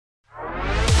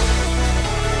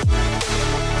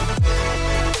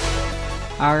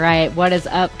All right, what is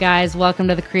up, guys? Welcome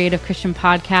to the Creative Christian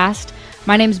Podcast.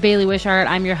 My name is Bailey Wishart.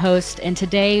 I'm your host, and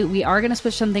today we are going to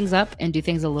switch some things up and do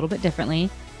things a little bit differently.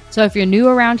 So if you're new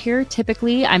around here,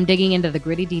 typically I'm digging into the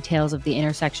gritty details of the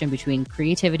intersection between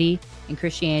creativity and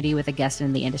Christianity with a guest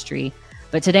in the industry.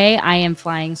 But today I am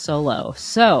flying solo.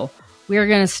 So we are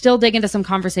going to still dig into some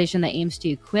conversation that aims to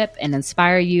equip and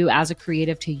inspire you as a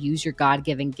creative to use your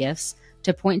God-given gifts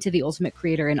to point to the ultimate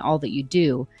creator in all that you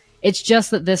do. It's just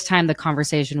that this time the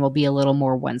conversation will be a little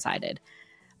more one-sided.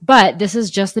 But this is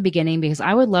just the beginning because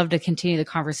I would love to continue the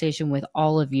conversation with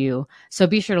all of you. So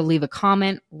be sure to leave a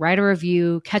comment, write a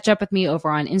review, catch up with me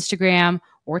over on Instagram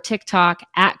or TikTok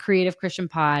at Creative Christian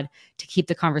Pod to keep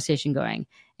the conversation going.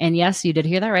 And yes, you did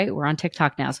hear that right. We're on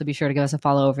TikTok now, so be sure to give us a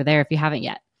follow over there if you haven't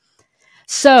yet.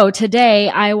 So today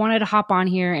I wanted to hop on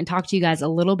here and talk to you guys a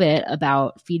little bit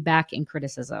about feedback and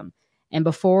criticism. And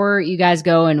before you guys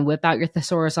go and whip out your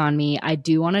thesaurus on me, I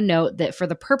do want to note that for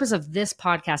the purpose of this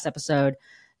podcast episode,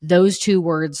 those two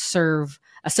words serve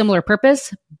a similar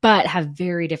purpose, but have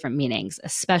very different meanings,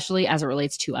 especially as it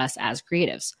relates to us as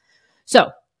creatives.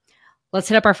 So let's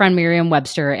hit up our friend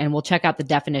Merriam-Webster and we'll check out the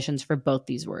definitions for both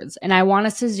these words. And I want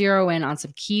us to zero in on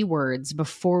some key words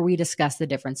before we discuss the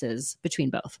differences between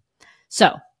both.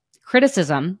 So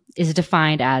criticism is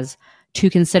defined as to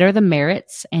consider the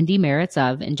merits and demerits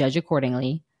of and judge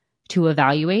accordingly, to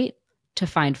evaluate, to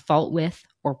find fault with,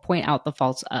 or point out the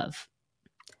faults of.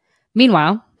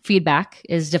 Meanwhile, feedback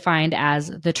is defined as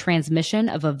the transmission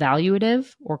of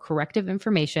evaluative or corrective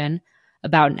information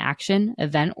about an action,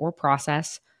 event, or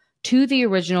process to the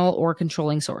original or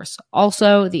controlling source,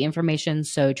 also the information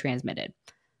so transmitted.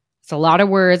 It's a lot of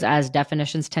words, as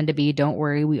definitions tend to be. Don't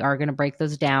worry, we are going to break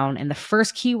those down. And the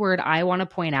first key word I want to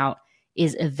point out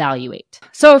is evaluate.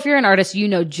 So if you're an artist, you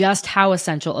know just how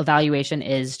essential evaluation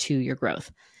is to your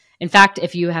growth. In fact,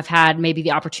 if you have had maybe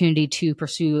the opportunity to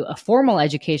pursue a formal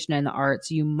education in the arts,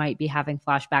 you might be having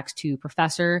flashbacks to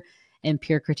professor and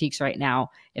peer critiques right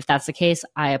now. If that's the case,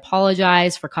 I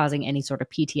apologize for causing any sort of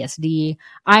PTSD.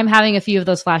 I'm having a few of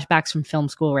those flashbacks from film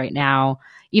school right now,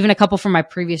 even a couple from my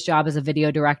previous job as a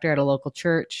video director at a local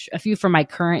church, a few from my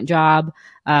current job.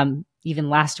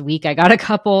 Even last week, I got a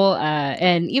couple,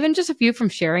 and even just a few from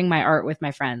sharing my art with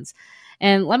my friends.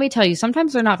 And let me tell you,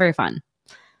 sometimes they're not very fun.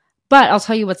 But I'll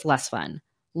tell you what's less fun.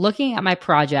 Looking at my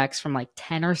projects from like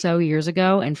 10 or so years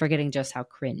ago and forgetting just how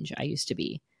cringe I used to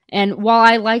be. And while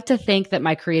I like to think that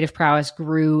my creative prowess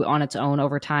grew on its own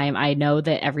over time, I know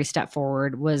that every step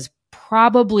forward was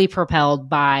probably propelled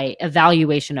by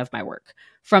evaluation of my work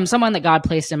from someone that God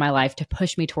placed in my life to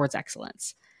push me towards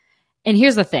excellence. And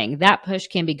here's the thing, that push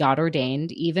can be God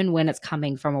ordained even when it's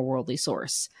coming from a worldly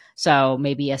source. So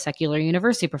maybe a secular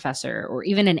university professor or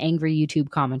even an angry YouTube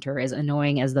commenter, as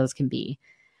annoying as those can be.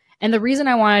 And the reason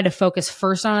I wanted to focus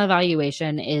first on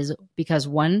evaluation is because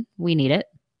one, we need it.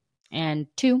 And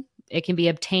two, it can be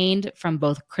obtained from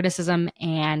both criticism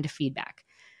and feedback.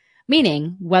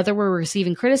 Meaning, whether we're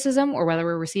receiving criticism or whether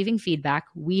we're receiving feedback,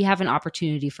 we have an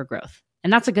opportunity for growth.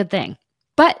 And that's a good thing.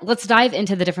 But let's dive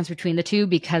into the difference between the two,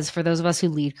 because for those of us who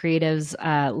lead creatives,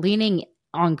 leaning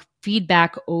on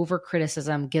feedback over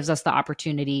criticism gives us the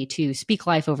opportunity to speak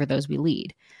life over those we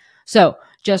lead. So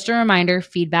just a reminder,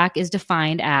 feedback is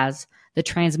defined as the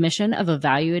transmission of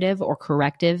evaluative or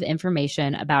corrective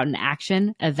information about an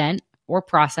action, event, or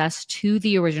process to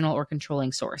the original or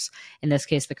controlling source. In this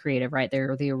case, the creative, right?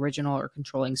 They're the original or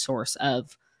controlling source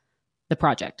of the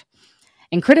project.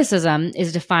 And criticism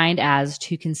is defined as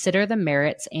to consider the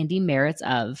merits and demerits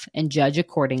of and judge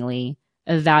accordingly,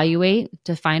 evaluate,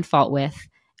 to find fault with,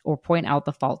 or point out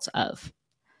the faults of.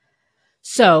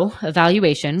 So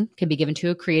evaluation can be given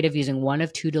to a creative using one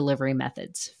of two delivery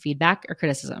methods, feedback or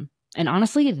criticism. And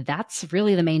honestly, that's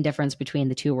really the main difference between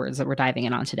the two words that we're diving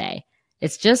in on today.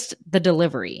 It's just the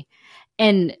delivery.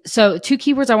 And so two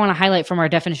keywords I want to highlight from our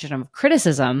definition of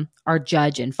criticism are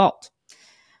judge and fault.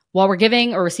 While we're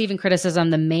giving or receiving criticism,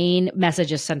 the main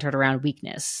message is centered around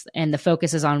weakness, and the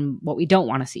focus is on what we don't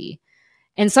want to see.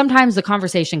 And sometimes the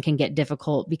conversation can get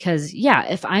difficult because,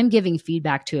 if I'm giving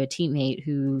feedback to a teammate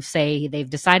who say they've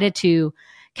decided to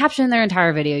caption their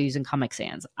entire video using Comic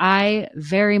Sans, I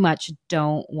very much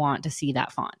don't want to see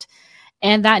that font.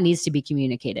 And that needs to be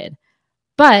communicated.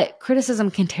 But criticism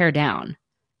can tear down.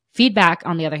 Feedback,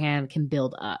 on the other hand, can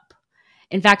build up.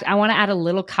 In fact, I want to add a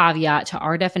little caveat to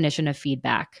our definition of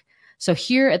feedback. So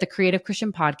here at the Creative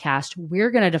Christian Podcast,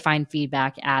 we're going to define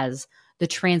feedback as the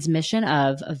transmission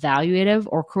of evaluative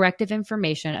or corrective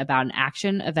information about an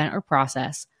action, event, or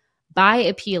process by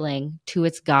appealing to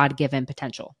its God-given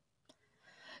potential.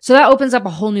 So that opens up a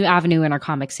whole new avenue in our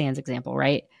Comic Sans example,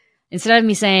 right? Instead of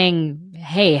me saying,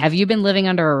 hey, have you been living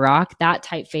under a rock? That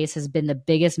typeface has been the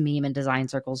biggest meme in design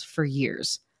circles for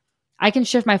years. I can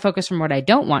shift my focus from what I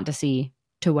don't want to see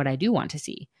to what I do want to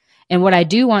see. And what I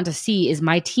do want to see is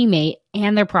my teammate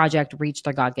and their project reach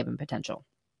their God-given potential.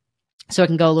 So it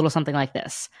can go a little something like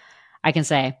this. I can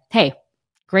say, hey,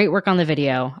 great work on the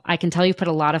video. I can tell you've put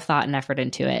a lot of thought and effort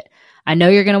into it. I know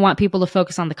you're going to want people to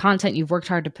focus on the content you've worked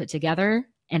hard to put together.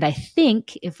 And I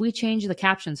think if we change the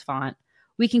captions font,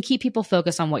 we can keep people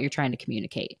focused on what you're trying to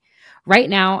communicate. Right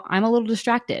now, I'm a little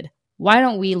distracted. Why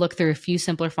don't we look through a few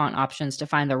simpler font options to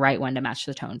find the right one to match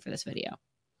the tone for this video?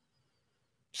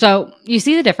 So you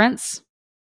see the difference?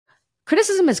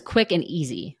 Criticism is quick and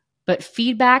easy, but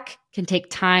feedback can take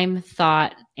time,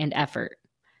 thought, and effort.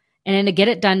 And in a get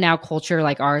it done now culture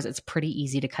like ours, it's pretty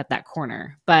easy to cut that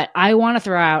corner. But I want to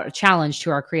throw out a challenge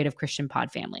to our Creative Christian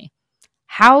Pod family.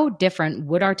 How different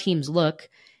would our teams look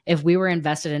if we were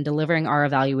invested in delivering our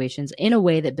evaluations in a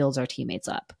way that builds our teammates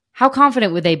up? How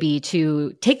confident would they be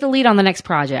to take the lead on the next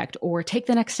project or take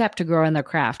the next step to grow in their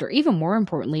craft, or even more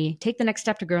importantly, take the next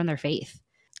step to grow in their faith?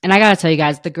 And I got to tell you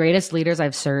guys, the greatest leaders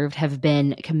I've served have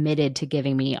been committed to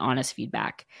giving me honest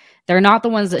feedback. They're not the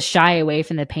ones that shy away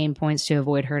from the pain points to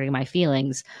avoid hurting my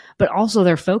feelings, but also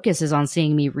their focus is on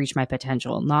seeing me reach my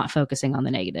potential, not focusing on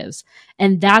the negatives.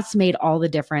 And that's made all the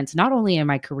difference, not only in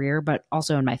my career, but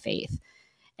also in my faith.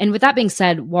 And with that being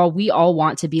said, while we all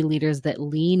want to be leaders that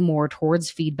lean more towards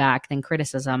feedback than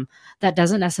criticism, that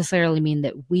doesn't necessarily mean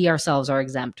that we ourselves are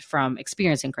exempt from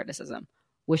experiencing criticism.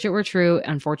 Wish it were true.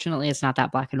 Unfortunately, it's not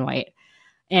that black and white.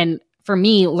 And for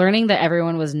me, learning that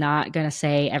everyone was not going to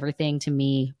say everything to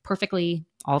me perfectly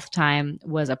all the time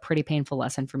was a pretty painful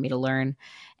lesson for me to learn.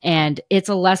 And it's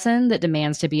a lesson that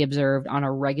demands to be observed on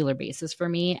a regular basis for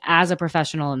me as a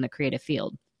professional in the creative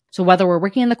field. So whether we're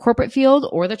working in the corporate field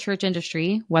or the church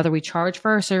industry, whether we charge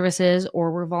for our services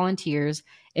or we're volunteers,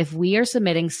 if we are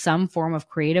submitting some form of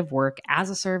creative work as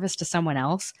a service to someone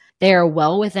else, they are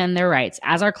well within their rights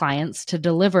as our clients to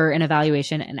deliver an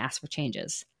evaluation and ask for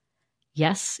changes.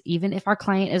 Yes, even if our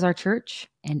client is our church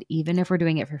and even if we're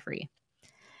doing it for free.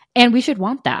 And we should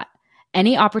want that.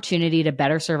 Any opportunity to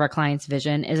better serve our client's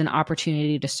vision is an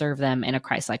opportunity to serve them in a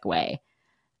Christ-like way.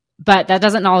 But that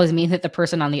doesn't always mean that the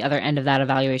person on the other end of that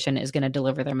evaluation is going to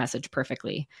deliver their message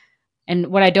perfectly. And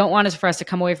what I don't want is for us to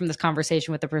come away from this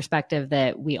conversation with the perspective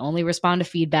that we only respond to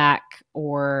feedback,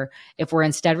 or if we're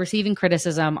instead receiving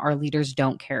criticism, our leaders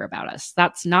don't care about us.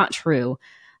 That's not true.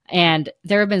 And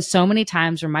there have been so many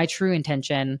times where my true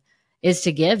intention is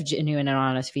to give genuine and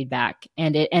honest feedback,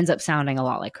 and it ends up sounding a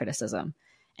lot like criticism.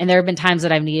 And there have been times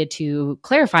that I've needed to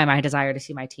clarify my desire to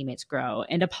see my teammates grow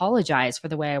and apologize for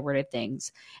the way I worded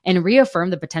things and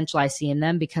reaffirm the potential I see in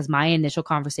them because my initial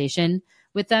conversation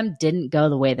with them didn't go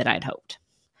the way that I'd hoped.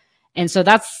 And so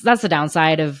that's the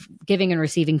downside of giving and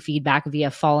receiving feedback via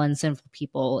fallen, sinful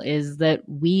people, is that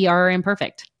we are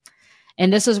imperfect.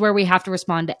 And this is where we have to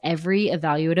respond to every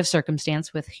evaluative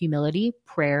circumstance with humility,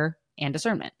 prayer, and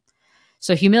discernment.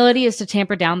 So humility is to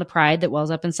tamper down the pride that wells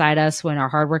up inside us when our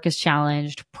hard work is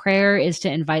challenged. Prayer is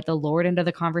to invite the Lord into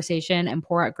the conversation and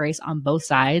pour out grace on both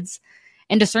sides.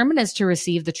 And discernment is to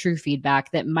receive the true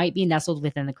feedback that might be nestled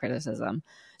within the criticism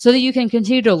so that you can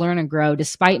continue to learn and grow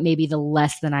despite maybe the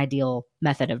less than ideal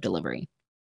method of delivery.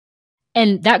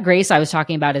 And that grace I was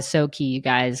talking about is so key, you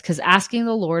guys, because asking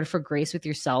the Lord for grace with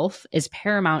yourself is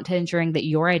paramount to ensuring that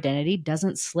your identity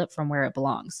doesn't slip from where it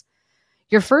belongs.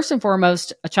 You're first and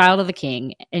foremost a child of the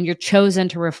King, and you're chosen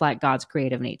to reflect God's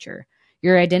creative nature.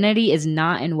 Your identity is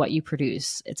not in what you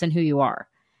produce, it's in who you are.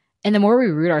 And the more we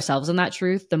root ourselves in that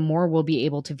truth, the more we'll be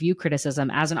able to view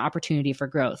criticism as an opportunity for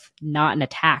growth, not an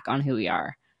attack on who we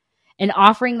are. And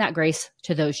offering that grace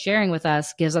to those sharing with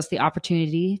us gives us the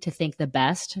opportunity to think the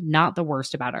best, not the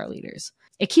worst about our leaders.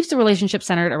 It keeps the relationship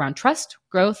centered around trust,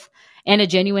 growth, and a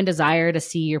genuine desire to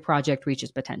see your project reach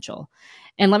its potential.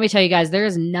 And let me tell you guys, there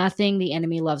is nothing the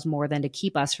enemy loves more than to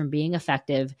keep us from being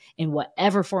effective in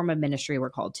whatever form of ministry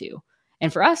we're called to.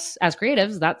 And for us as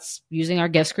creatives, that's using our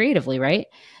gifts creatively, right?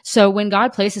 So when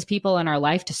God places people in our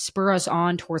life to spur us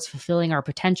on towards fulfilling our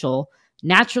potential,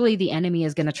 naturally the enemy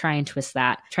is going to try and twist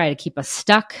that, try to keep us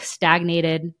stuck,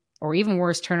 stagnated, or even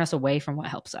worse, turn us away from what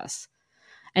helps us.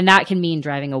 And that can mean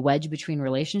driving a wedge between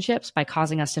relationships by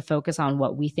causing us to focus on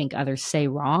what we think others say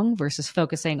wrong versus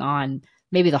focusing on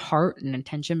maybe the heart and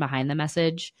intention behind the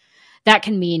message. That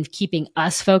can mean keeping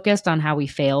us focused on how we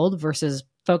failed versus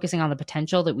focusing on the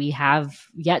potential that we have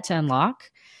yet to unlock.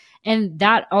 And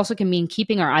that also can mean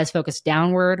keeping our eyes focused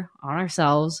downward on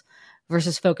ourselves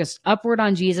versus focused upward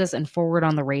on Jesus and forward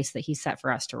on the race that he set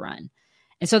for us to run.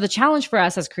 And so the challenge for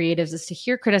us as creatives is to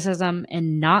hear criticism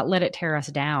and not let it tear us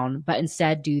down, but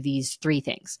instead do these 3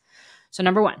 things. So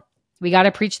number 1, we got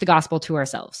to preach the gospel to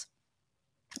ourselves.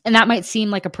 And that might seem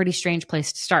like a pretty strange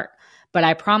place to start, but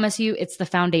I promise you it's the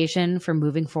foundation for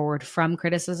moving forward from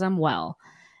criticism well.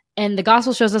 And the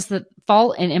gospel shows us that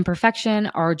fault and imperfection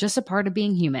are just a part of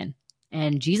being human.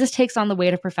 And Jesus takes on the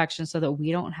weight of perfection so that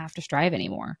we don't have to strive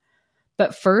anymore.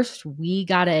 But first, we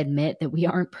got to admit that we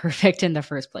aren't perfect in the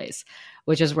first place,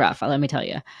 which is rough, let me tell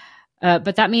you.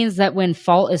 But that means that when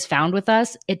fault is found with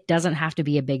us, it doesn't have to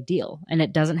be a big deal, and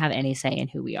it doesn't have any say in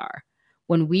who we are.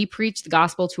 When we preach the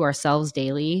gospel to ourselves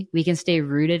daily, we can stay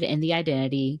rooted in the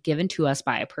identity given to us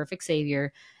by a perfect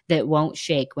Savior that won't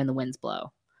shake when the winds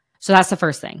blow. So that's the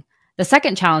first thing. The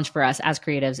second challenge for us as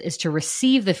creatives is to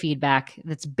receive the feedback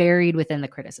that's buried within the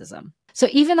criticism. So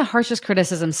even the harshest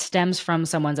criticism stems from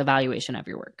someone's evaluation of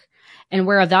your work. And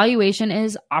where evaluation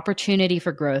is, opportunity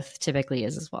for growth typically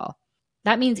is as well.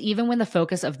 That means even when the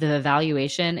focus of the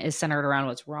evaluation is centered around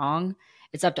what's wrong,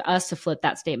 it's up to us to flip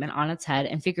that statement on its head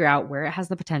and figure out where it has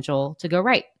the potential to go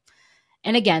right.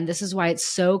 And again, this is why it's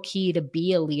so key to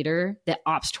be a leader that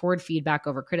opts toward feedback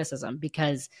over criticism,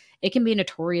 because it can be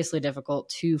notoriously difficult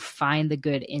to find the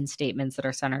good in statements that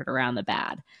are centered around the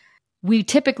bad. We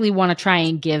typically want to try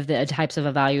and give the types of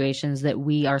evaluations that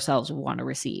we ourselves want to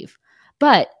receive.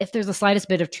 But if there's the slightest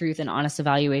bit of truth and honest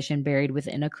evaluation buried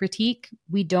within a critique,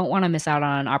 we don't want to miss out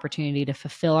on an opportunity to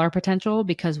fulfill our potential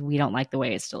because we don't like the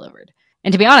way it's delivered.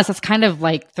 And to be honest, that's kind of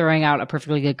like throwing out a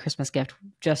perfectly good Christmas gift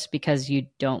just because you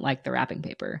don't like the wrapping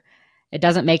paper. It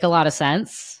doesn't make a lot of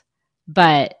sense,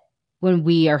 but when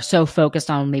we are so focused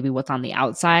on maybe what's on the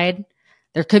outside,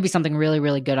 there could be something really,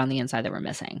 really good on the inside that we're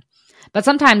missing. But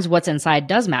sometimes what's inside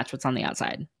does match what's on the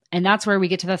outside. And that's where we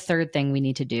get to the third thing we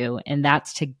need to do, and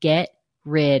that's to get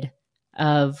rid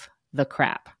of the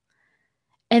crap.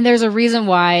 And there's a reason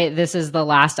why this is the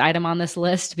last item on this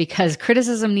list, because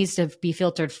criticism needs to be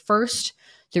filtered first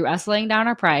through us laying down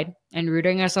our pride and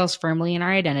rooting ourselves firmly in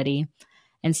our identity.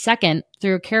 And second,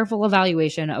 through a careful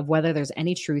evaluation of whether there's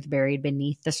any truth buried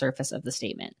beneath the surface of the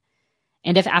statement.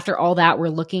 And if after all that, we're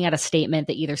looking at a statement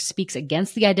that either speaks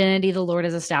against the identity the Lord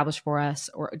has established for us,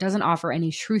 or doesn't offer any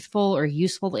truthful or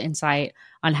useful insight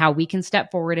on how we can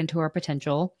step forward into our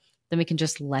potential, then we can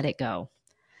just let it go.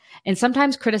 And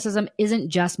sometimes criticism isn't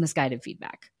just misguided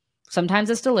feedback. Sometimes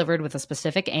it's delivered with a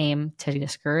specific aim to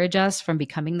discourage us from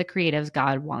becoming the creatives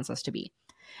God wants us to be.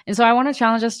 And so I want to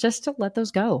challenge us just to let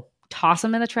those go. Toss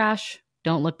them in the trash.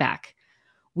 Don't look back.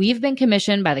 We've been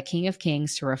commissioned by the King of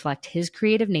Kings to reflect his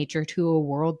creative nature to a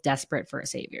world desperate for a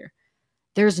savior.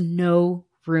 There's no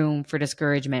room for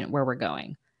discouragement where we're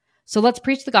going. So let's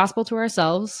preach the gospel to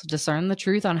ourselves, discern the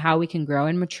truth on how we can grow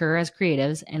and mature as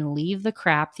creatives, and leave the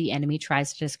crap the enemy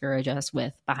tries to discourage us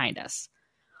with behind us.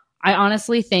 I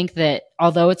honestly think that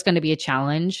although it's going to be a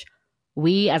challenge,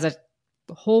 we as a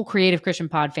whole Creative Christian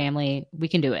Pod family, we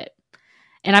can do it.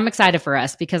 And I'm excited for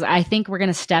us because I think we're going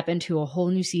to step into a whole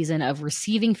new season of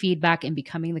receiving feedback and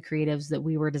becoming the creatives that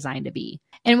we were designed to be.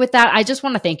 And with that, I just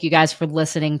want to thank you guys for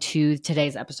listening to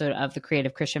today's episode of the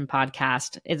Creative Christian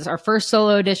Podcast. It's our first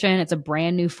solo edition. It's a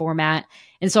brand new format.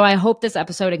 And so I hope this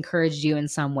episode encouraged you in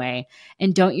some way.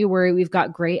 And don't you worry, we've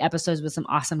got great episodes with some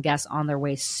awesome guests on their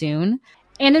way soon.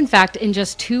 And in fact, in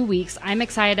just 2 weeks, I'm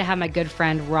excited to have my good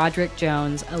friend Roderick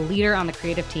Jones, a leader on the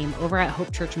creative team over at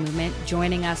Hope Church Movement,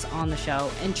 joining us on the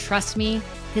show. And trust me,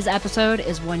 his episode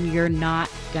is one you're not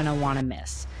going to want to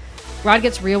miss. Rod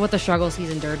gets real with the struggles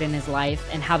he's endured in his life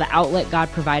and how the outlet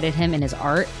God provided him in his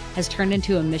art has turned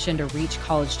into a mission to reach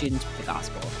college students with the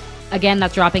gospel. Again,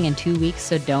 that's dropping in 2 weeks,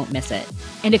 so don't miss it.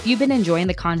 And if you've been enjoying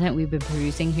the content we've been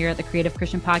producing here at the Creative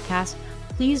Christian Podcast,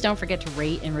 please don't forget to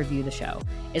rate and review the show.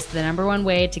 It's the #1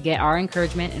 way to get our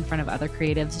encouragement in front of other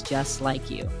creatives just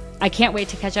like you. I can't wait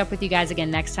to catch up with you guys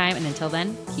again next time, and until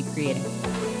then, keep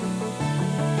creating.